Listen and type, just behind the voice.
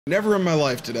Never in my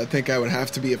life did I think I would have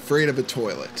to be afraid of a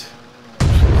toilet.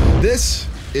 This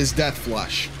is Death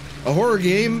Flush, a horror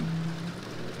game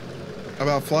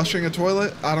about flushing a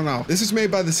toilet? I don't know. This is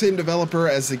made by the same developer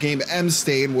as the game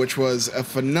M-Stain, which was a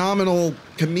phenomenal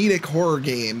comedic horror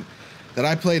game that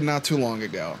I played not too long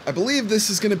ago. I believe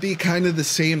this is going to be kind of the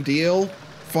same deal.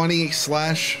 Funny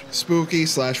slash spooky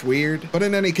slash weird. But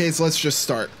in any case, let's just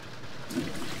start.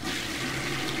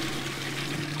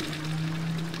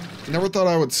 Never thought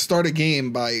I would start a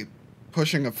game by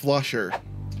pushing a flusher.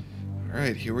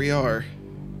 Alright, here we are.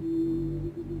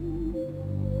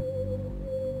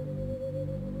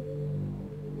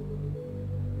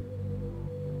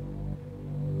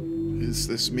 Is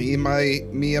this me and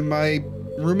my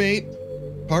roommate?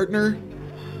 Partner?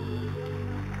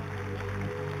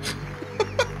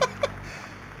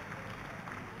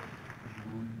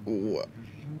 What?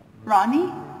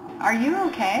 Ronnie, are you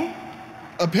okay?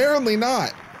 Apparently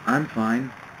not. I'm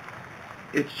fine.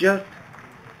 It's just,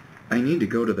 I need to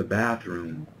go to the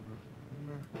bathroom.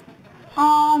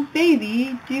 Aw,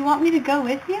 baby, do you want me to go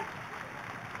with you?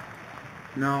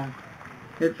 No,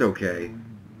 it's okay.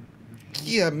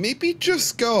 Yeah, maybe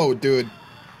just go, dude.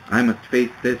 I must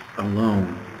face this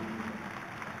alone.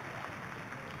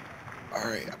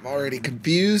 Alright, I'm already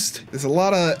confused. There's a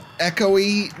lot of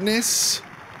echoiness.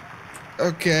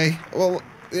 Okay, well,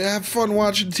 have fun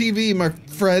watching TV, my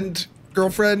friend.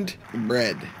 Girlfriend?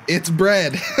 Bread. It's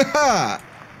bread. Haha!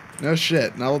 No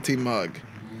shit. Novelty mug.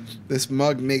 This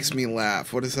mug makes me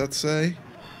laugh. What does that say?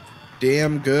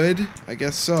 Damn good? I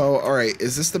guess so. Alright,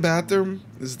 is this the bathroom?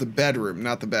 This is the bedroom,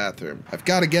 not the bathroom. I've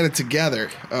got to get it together.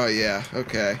 Oh, yeah.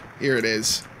 Okay. Here it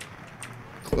is.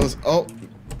 Close. Oh.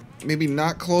 Maybe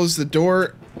not close the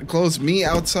door. Close me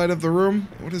outside of the room?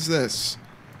 What is this?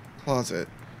 Closet.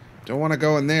 Don't want to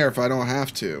go in there if I don't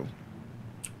have to.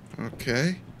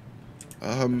 Okay.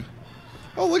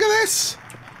 Oh, look at this!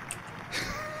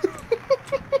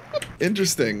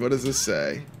 Interesting. What does this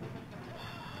say?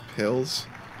 Pills?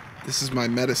 This is my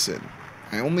medicine.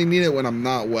 I only need it when I'm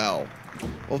not well.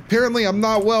 Well, apparently I'm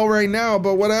not well right now,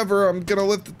 but whatever. I'm gonna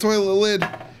lift the toilet lid,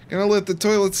 gonna lift the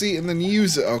toilet seat, and then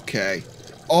use it. Okay.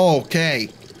 Okay.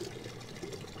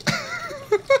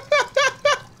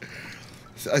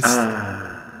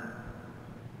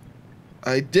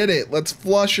 I did it. Let's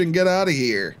flush and get out of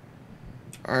here.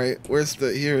 Alright, where's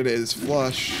the... Here it is.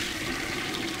 Flush.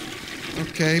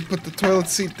 Okay, put the toilet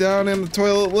seat down and the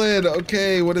toilet lid.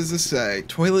 Okay, what does this say?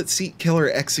 Toilet seat killer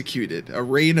executed. A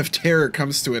reign of terror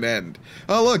comes to an end.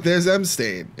 Oh, look, there's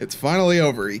M-Stain. It's finally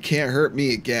over. He can't hurt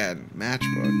me again.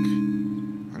 Matchbook.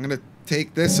 I'm gonna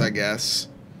take this, I guess.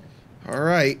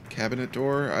 Alright. Cabinet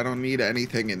door. I don't need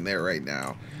anything in there right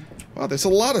now. Wow, there's a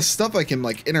lot of stuff I can,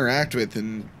 like, interact with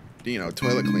in, you know,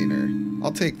 toilet cleaner.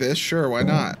 I'll take this. Sure, why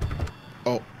not?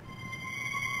 Oh.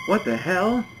 What the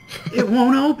hell? It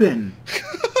won't open.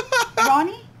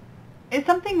 Ronnie? Is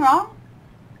something wrong?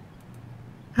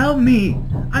 Help me!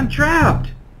 I'm trapped!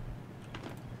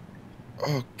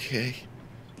 Okay.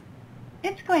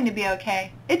 It's going to be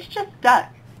okay. It's just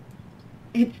stuck.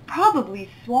 It's probably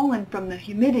swollen from the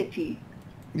humidity.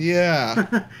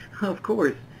 Yeah. Of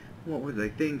course. What was I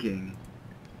thinking?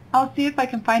 I'll see if I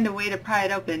can find a way to pry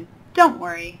it open. Don't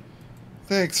worry.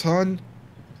 Thanks, hon.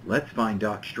 Let's find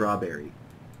Doc Strawberry.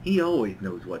 He always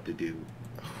knows what to do.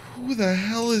 Who the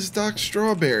hell is Doc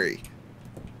Strawberry?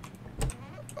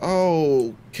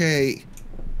 Okay.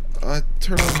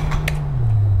 Turn on...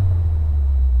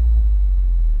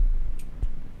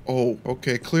 Oh,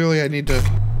 okay. Clearly I need to...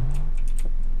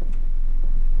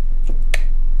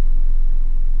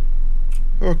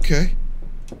 Okay.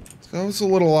 That was a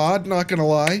little odd, not gonna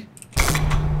lie.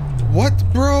 What,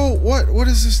 bro? What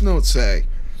does this note say?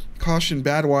 Caution,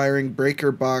 bad wiring,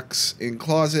 breaker box in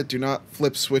closet. Do not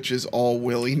flip switches all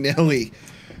willy-nilly.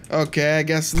 Okay, I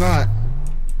guess not.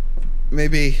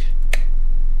 Maybe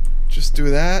just do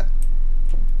that.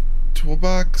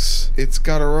 Toolbox. It's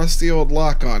got a rusty old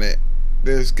lock on it.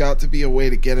 There's got to be a way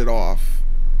to get it off.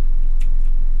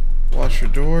 Wash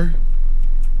your door.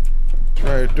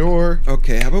 Try your door.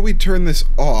 Okay, how about we turn this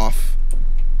off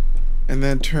and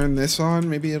then turn this on?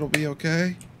 Maybe it'll be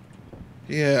okay.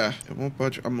 Yeah, it won't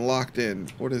budge. I'm locked in.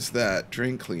 What is that?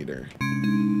 Drain cleaner.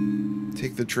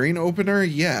 Take the drain opener?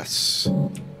 Yes.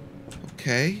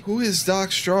 Okay. Who is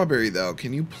Doc Strawberry, though?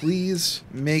 Can you please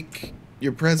make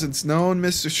your presence known,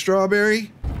 Mr.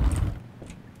 Strawberry?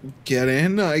 Get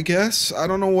in, I guess. I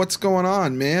don't know what's going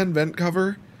on, man. Vent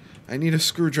cover. I need a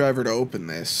screwdriver to open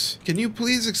this. Can you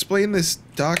please explain this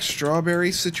Doc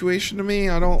Strawberry situation to me?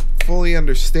 I don't fully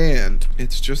understand.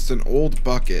 It's just an old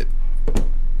bucket.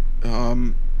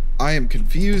 I am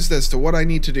confused as to what I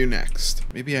need to do next.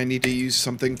 Maybe I need to use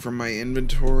something from my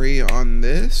inventory on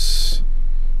this.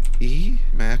 E,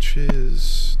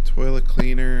 matches, toilet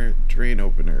cleaner, drain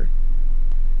opener.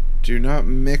 Do not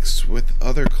mix with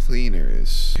other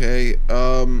cleaners. Okay,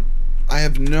 I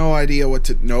have no idea what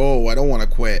to... No, I don't want to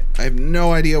quit. I have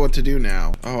no idea what to do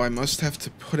now. Oh, I must have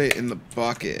to put it in the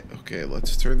bucket. Okay,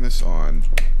 let's turn this on.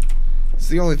 It's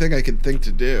the only thing I can think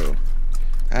to do.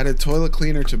 Add a toilet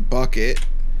cleaner to bucket.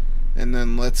 And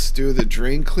then let's do the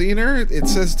drain cleaner. It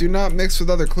says do not mix with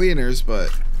other cleaners,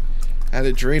 but add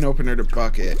a drain opener to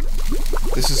bucket.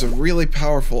 This is a really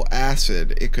powerful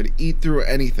acid. It could eat through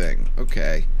anything.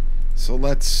 Okay. So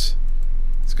it's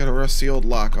got a rusty old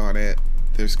lock on it.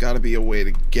 There's got to be a way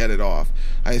to get it off.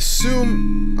 I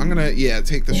assume I'm gonna, yeah,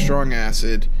 take the strong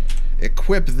acid,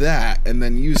 equip that, and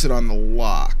then use it on the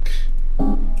lock.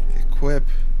 Equip.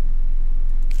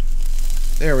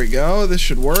 There we go. This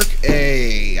should work.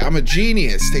 Hey, I'm a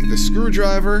genius. Take the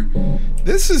screwdriver.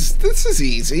 This is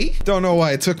easy. Don't know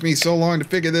why it took me so long to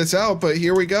figure this out, but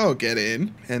here we go. Get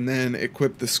in, and then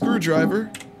equip the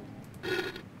screwdriver.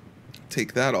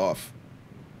 Take that off.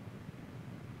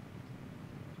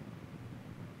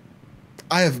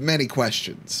 I have many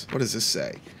questions. What does this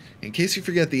say? In case you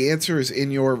forget, the answer is in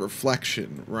your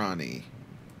reflection, Ronnie.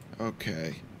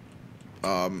 Okay.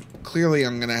 Clearly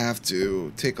I'm gonna have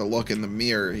to take a look in the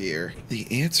mirror here. The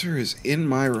answer is in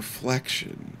my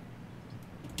reflection.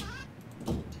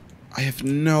 I have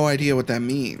no idea what that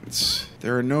means.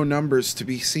 There are no numbers to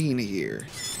be seen here.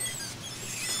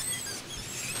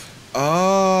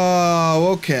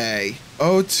 Oh, okay.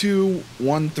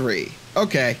 0213.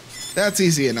 Okay, that's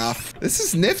easy enough. This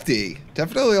is nifty.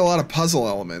 Definitely a lot of puzzle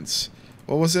elements.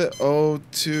 What was it?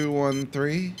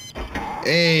 0213?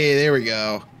 Hey, there we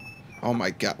go. Oh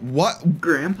my god. What?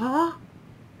 Grandpa?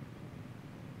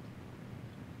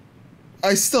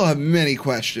 I still have many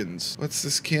questions. What's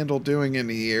this candle doing in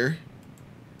here?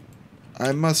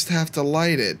 I must have to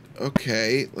light it.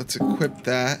 Okay, let's equip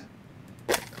that.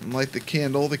 And light the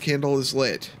candle. The candle is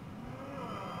lit.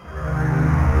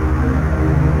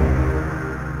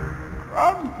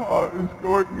 Grandpa is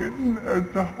going in there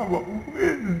to have a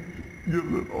whiz, you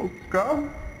little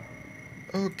scum.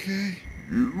 Okay.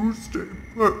 You stay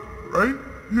put right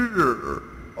here.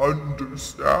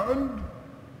 Understand?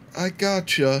 I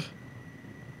gotcha.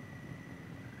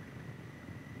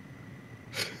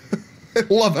 I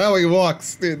love how he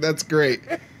walks, dude. That's great.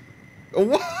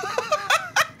 What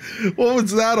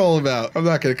was that all about? I'm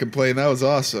not gonna complain. That was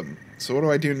awesome. So what do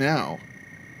I do now?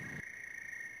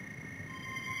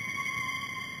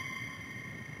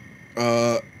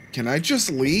 Can I just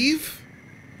leave?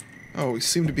 Oh, we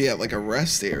seem to be at like a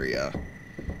rest area.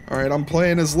 Alright, I'm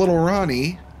playing as little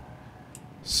Ronnie.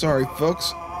 Sorry,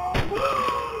 folks.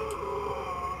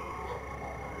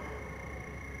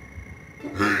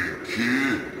 Hey,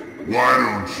 kid, why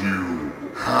don't you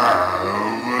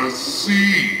have a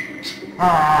seat?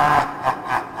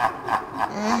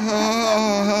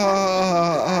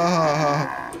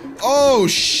 Oh,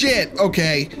 shit!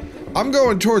 Okay. I'm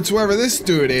going towards whoever this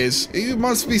dude is. He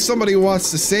must be somebody who wants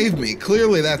to save me.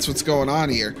 Clearly that's what's going on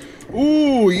here.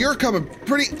 Ooh, you're coming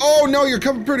pretty... Oh, no, you're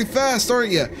coming pretty fast,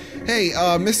 aren't you? Hey,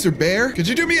 Mr. Bear, could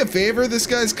you do me a favor? This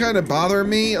guy's kind of bothering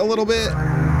me a little bit.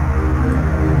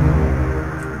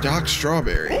 Doc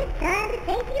Strawberry. It's time to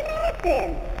take your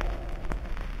medicine.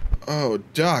 Oh,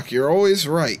 Doc, you're always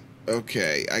right.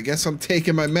 Okay, I guess I'm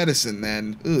taking my medicine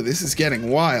then. Ooh, this is getting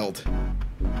wild.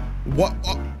 What?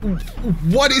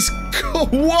 What is...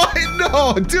 What?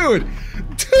 No, dude!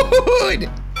 Dude!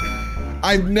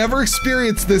 I've never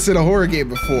experienced this in a horror game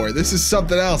before. This is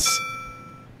something else.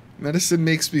 Medicine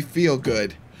makes me feel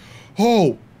good.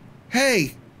 Oh!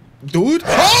 Hey! Dude?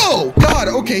 Oh! God,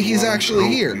 okay, he's actually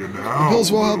here. The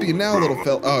pills will help you now, little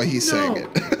fella. Oh, he's saying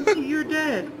it. You're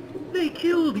dead. They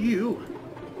killed you.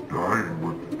 Dying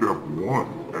was step one,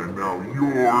 and now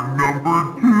you're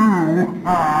number two.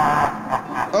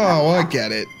 Oh, I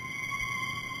get it.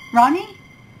 Ronnie,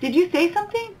 did you say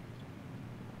something?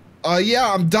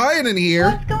 Yeah, I'm dying in here.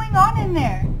 What's going on in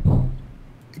there?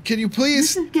 Can you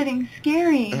please... This is getting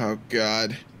scary. Oh,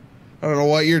 God. I don't know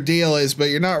what your deal is, but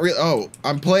you're not real. Oh,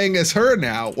 I'm playing as her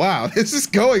now. Wow, this is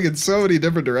going in so many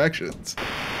different directions.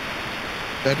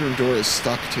 Bedroom door is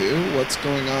stuck too. What's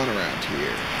going on around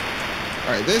here?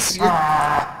 Alright, this...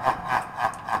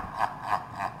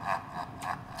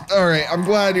 Alright, I'm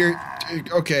glad you're...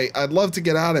 Okay, I'd love to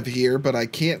get out of here, but I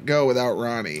can't go without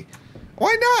Ronnie.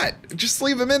 Why not? Just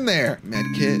leave him in there. Med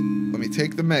kit. Let me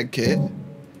take the med kit.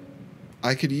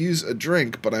 I could use a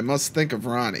drink, but I must think of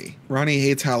Ronnie. Ronnie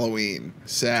hates Halloween.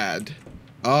 Sad.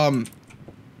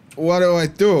 What do I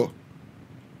do?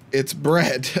 It's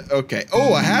bread. Okay.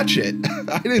 Oh, a hatchet.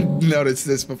 I didn't notice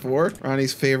this before.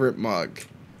 Ronnie's favorite mug.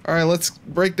 All right, let's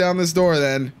break down this door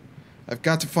then. I've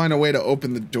got to find a way to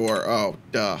open the door. Oh,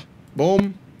 duh.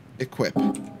 Boom. Equip.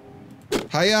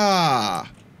 Hiya!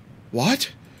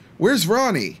 What? Where's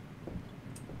Ronnie?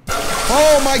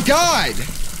 Oh my god!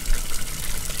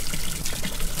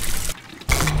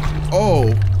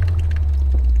 Oh.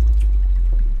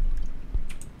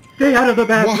 Stay out of the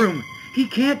bathroom! What? He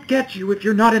can't get you if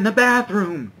you're not in the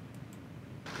bathroom!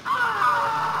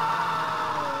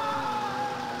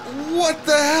 What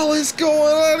the hell is going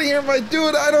on here, my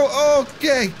dude? I don't...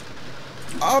 Okay.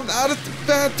 I'm out of the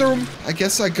bathroom. I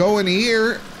guess I go in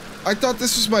here. I thought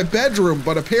this was my bedroom,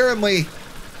 but apparently...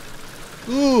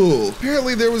 Ooh.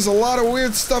 Apparently there was a lot of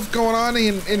weird stuff going on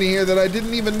in here that I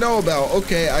didn't even know about.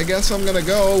 Okay, I guess I'm gonna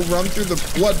go run through the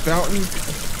blood fountain.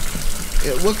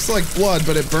 It looks like blood,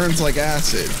 but it burns like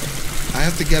acid. I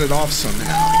have to get it off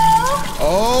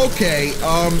somehow. Okay,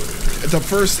 the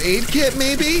first aid kit,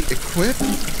 maybe? Equip?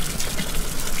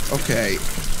 Okay.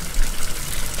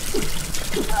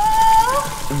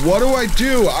 What do I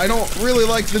do? I don't really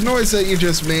like the noise that you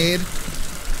just made.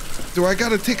 Do I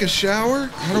gotta take a shower?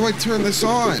 How do I turn this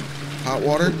on? Hot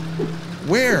water?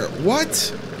 Where?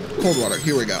 What? Cold water.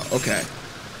 Here we go. Okay.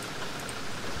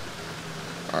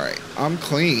 Alright. I'm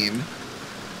clean.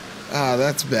 Ah,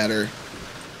 that's better.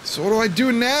 So what do I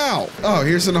do now? Oh,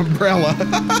 here's an umbrella.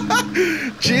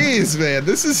 Jeez, man.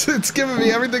 It's giving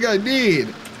me everything I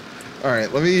need.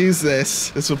 Alright, let me use this.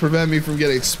 This will prevent me from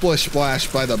getting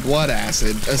splish-splashed by the blood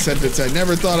acid, a sentence I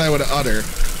never thought I would utter.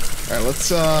 Alright,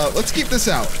 let's keep this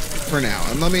out for now.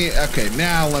 And okay,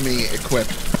 now let me equip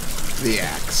the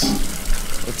axe.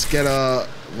 Let's get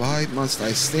why must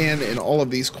I stand in all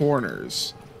of these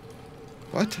corners?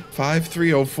 What?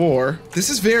 5304. This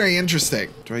is very interesting.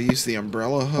 Do I use the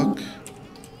umbrella hook?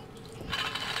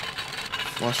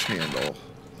 Flush handle.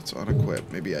 Let's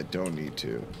unequip. Maybe I don't need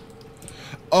to.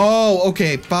 Oh,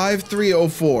 okay.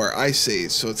 5304. I see.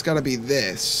 So it's got to be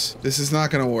this. This is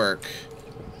not going to work.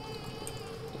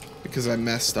 Because I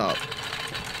messed up.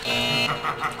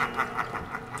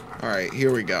 Alright,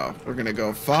 here we go. We're going to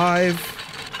go 5,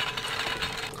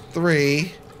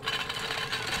 3,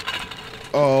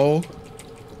 0,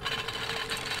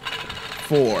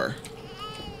 4.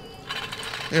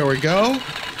 There we go.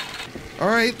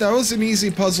 Alright, that was an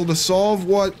easy puzzle to solve.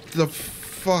 What the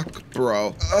fuck,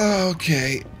 bro?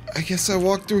 Okay, I guess I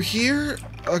walked through here?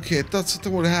 Okay, I thought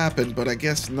something would happen, but I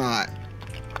guess not.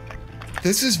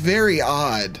 This is very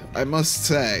odd, I must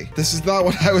say. This is not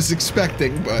what I was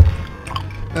expecting, but...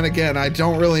 Then again, I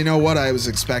don't really know what I was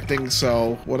expecting,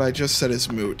 so what I just said is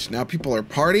moot. Now people are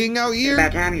partying out here?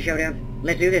 About time you showed up.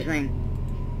 Let's do this thing.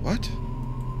 What?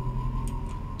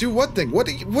 Do what thing? What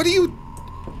are you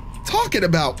talking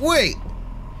about? Wait!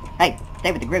 Hey,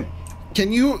 stay with the group.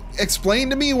 Can you explain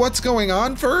to me what's going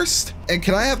on first? And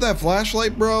can I have that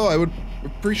flashlight, bro? I would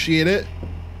appreciate it.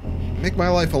 Make my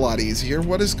life a lot easier.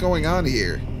 What is going on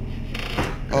here?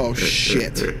 Oh,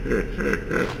 shit.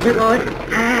 We're going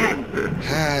hide.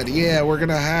 Hide. Yeah, we're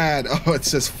gonna hide. Oh, it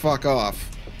says fuck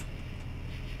off.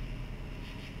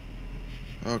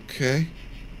 Okay.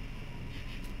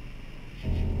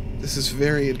 This is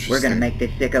very interesting. We're gonna make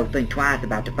this sicko think twice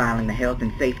about defiling the health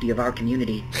and safety of our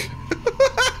community.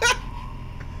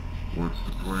 What's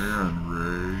the plan,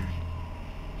 Ray?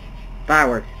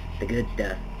 Fireworks, the good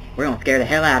stuff. We're gonna scare the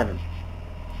hell out of him.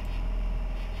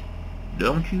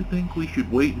 Don't you think we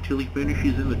should wait until he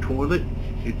finishes in the toilet?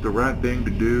 It's the right thing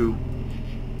to do.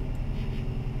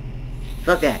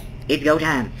 Fuck that. It's go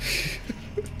time.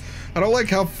 I don't like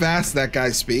how fast that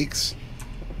guy speaks.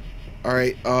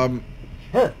 Alright,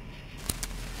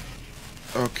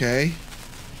 okay.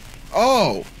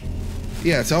 Oh!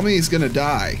 Yeah, tell me he's gonna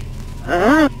die.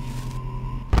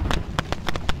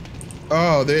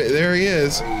 Oh, there he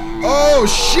is. Oh,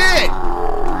 shit!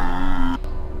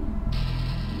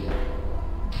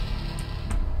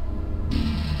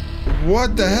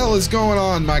 What the hell is going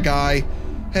on, my guy?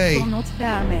 Hey.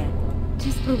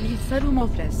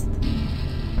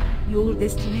 Your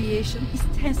destination is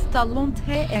 10 Stallone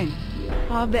TN.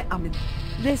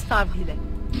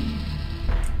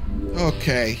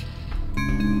 Okay.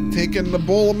 Taking the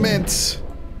bowl of mints.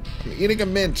 I'm eating a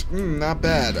mint. Not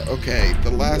bad. Okay,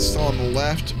 the last on the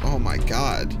left. Oh my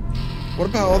god. What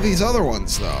about all these other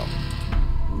ones, though?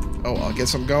 Oh, I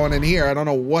guess I'm going in here. I don't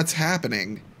know what's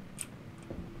happening.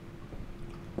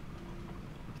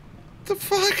 The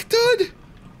fuck, dude?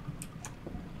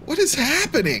 What is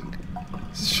happening?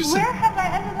 Where have I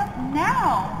ended up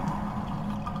now?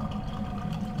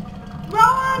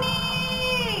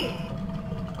 Ronnie!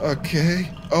 Okay.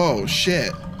 Oh,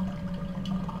 shit.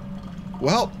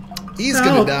 Well, he's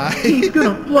gonna Help! die. He's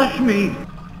gonna flush me!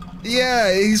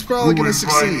 Yeah, he's probably gonna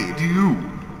succeed. You,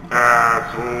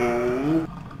 asshole!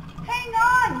 Hang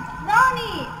on!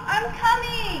 Ronnie! I'm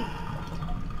coming!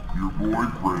 Your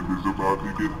boyfriend is about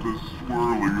to get the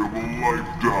swirly of a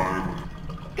lifetime.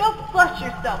 Go flush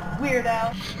yourself,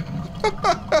 weirdo!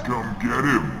 Come get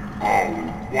him. I'll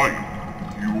wipe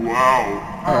you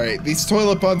out. Alright, these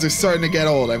toilet buns are starting to get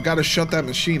old. I've got to shut that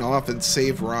machine off and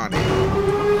save Ronnie.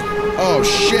 Oh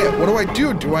shit, what do I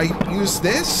do? Do I use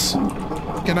this?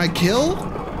 Can I kill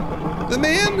the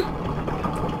man?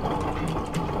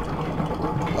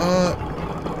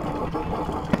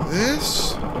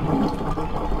 This?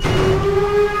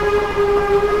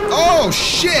 Oh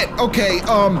shit! Okay,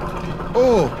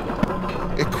 oh.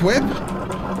 Equip?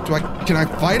 Can I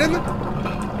fight him?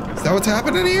 Is that what's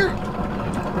happening here?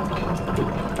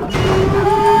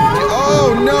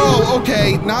 Oh no,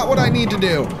 okay, not what I need to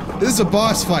do. This is a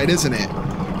boss fight, isn't it?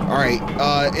 Alright,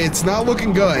 it's not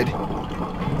looking good.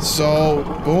 So,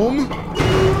 boom.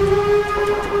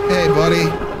 Hey, buddy.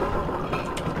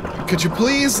 Could you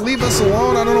please leave us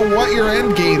alone? I don't know what your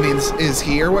end game is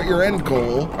here, what your end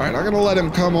goal. Alright, I'm gonna let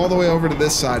him come all the way over to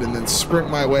this side and then sprint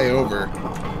my way over.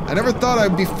 I never thought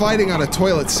I'd be fighting on a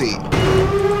toilet seat.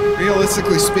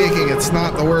 Realistically speaking, it's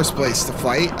not the worst place to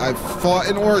fight. I've fought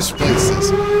in worse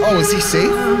places. Oh, is he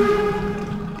safe?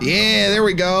 Yeah, there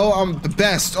we go. I'm the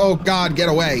best. Oh god, get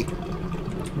away.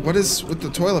 What is with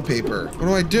the toilet paper? What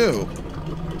do I do?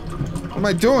 What am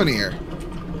I doing here?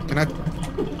 Can I...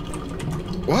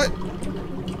 What?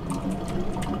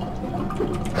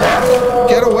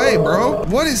 Get away, bro.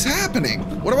 What is happening?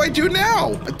 What do I do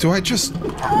now? Do I just...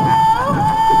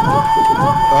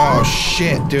 Oh,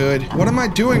 shit, dude. What am I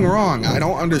doing wrong? I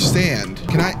don't understand.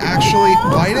 Can I actually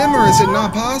fight him, or is it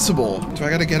not possible? Do I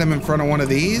gotta get him in front of one of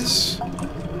these?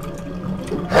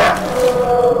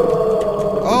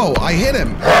 Oh, I hit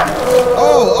him.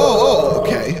 Oh,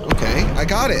 okay, okay. I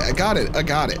got it.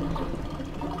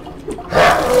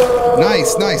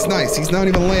 Nice, nice, nice. He's not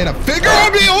even laying a finger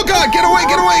on me. Oh, God, get away,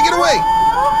 get away, get away.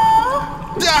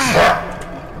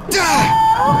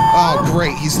 Oh,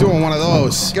 great. He's doing one of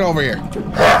those. Get over here.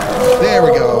 There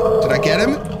we go. Did I get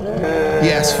him?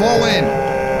 Yes, fall in.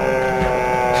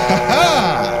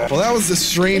 Ha-ha! Well, that was the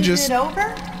strangest Is it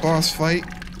over? boss fight.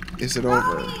 Is it over?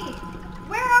 Ronnie!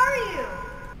 Where are you?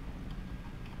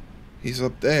 He's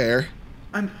up there.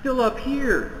 I'm still up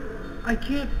here. I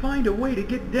can't find a way to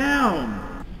get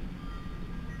down.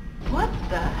 What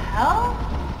the hell?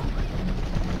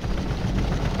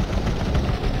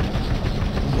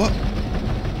 What?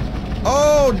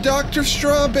 Oh, Dr.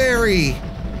 Strawberry!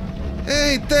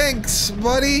 Hey, thanks,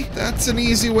 buddy. That's an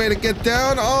easy way to get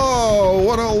down. Oh,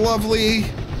 what a lovely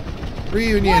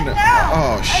reunion. What now?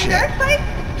 Oh, shit. A nerd fight?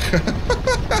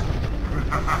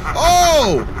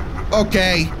 Oh!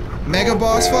 Okay. Mega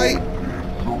boss fight?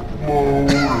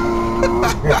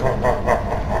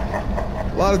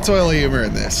 A lot of toilet humor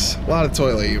in this. A lot of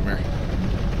toilet humor.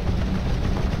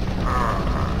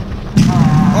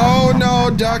 Oh no,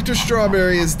 Dr.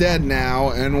 Strawberry is dead now,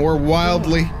 and we're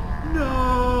wildly...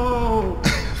 No!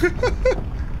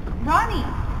 Ronnie,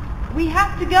 we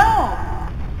have to go.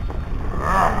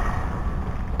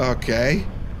 Okay.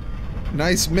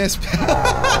 Nice miss,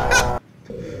 pal.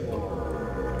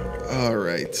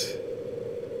 Alright.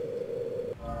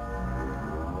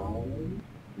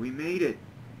 We made it.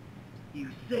 You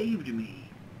saved me.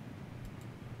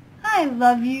 I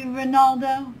love you,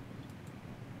 Ronaldo.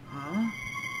 Huh?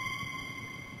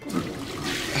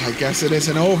 I guess it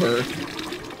isn't over.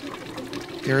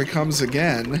 Here he comes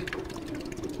again.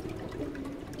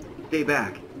 Stay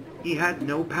back. He had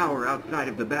no power outside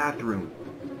of the bathroom.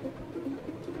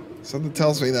 Something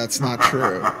tells me that's not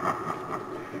true.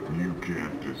 You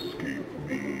can't escape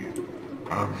me.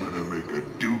 I'm gonna make a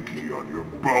dookie on your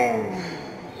bones.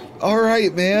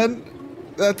 Alright, man.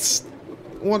 That's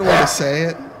one way to say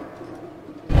it.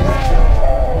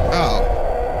 Oh.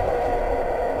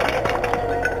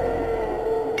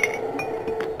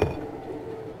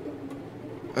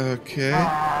 Okay.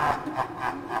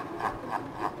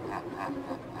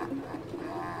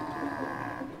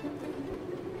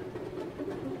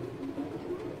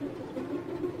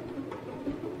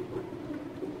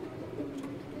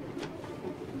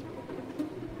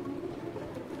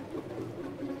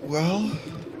 Well...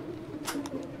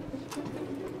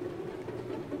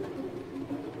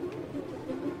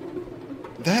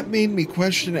 that made me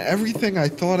question everything I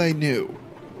thought I knew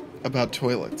about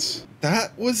toilets.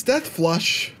 That was Death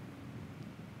Flush.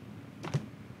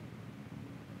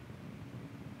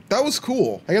 that was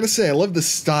cool. I gotta say, I love the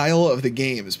style of the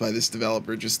games by this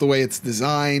developer, just the way it's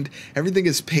designed. Everything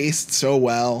is paced so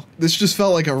well. This just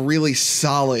felt like a really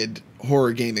solid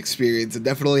horror game experience. It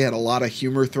definitely had a lot of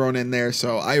humor thrown in there,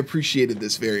 so I appreciated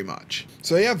this very much.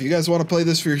 So yeah, if you guys want to play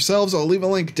this for yourselves, I'll leave a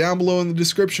link down below in the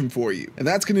description for you. And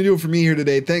that's going to do it for me here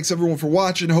today. Thanks everyone for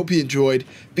watching. Hope you enjoyed.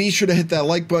 Be sure to hit that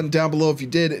like button down below if you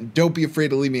did, and don't be afraid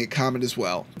to leave me a comment as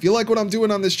well. If you like what I'm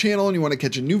doing on this channel and you want to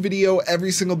catch a new video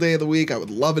every single day of the week, I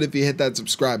would love it if you hit that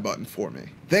subscribe button for me.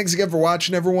 Thanks again for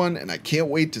watching everyone, and I can't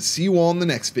wait to see you all in the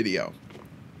next video.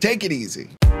 Take it easy.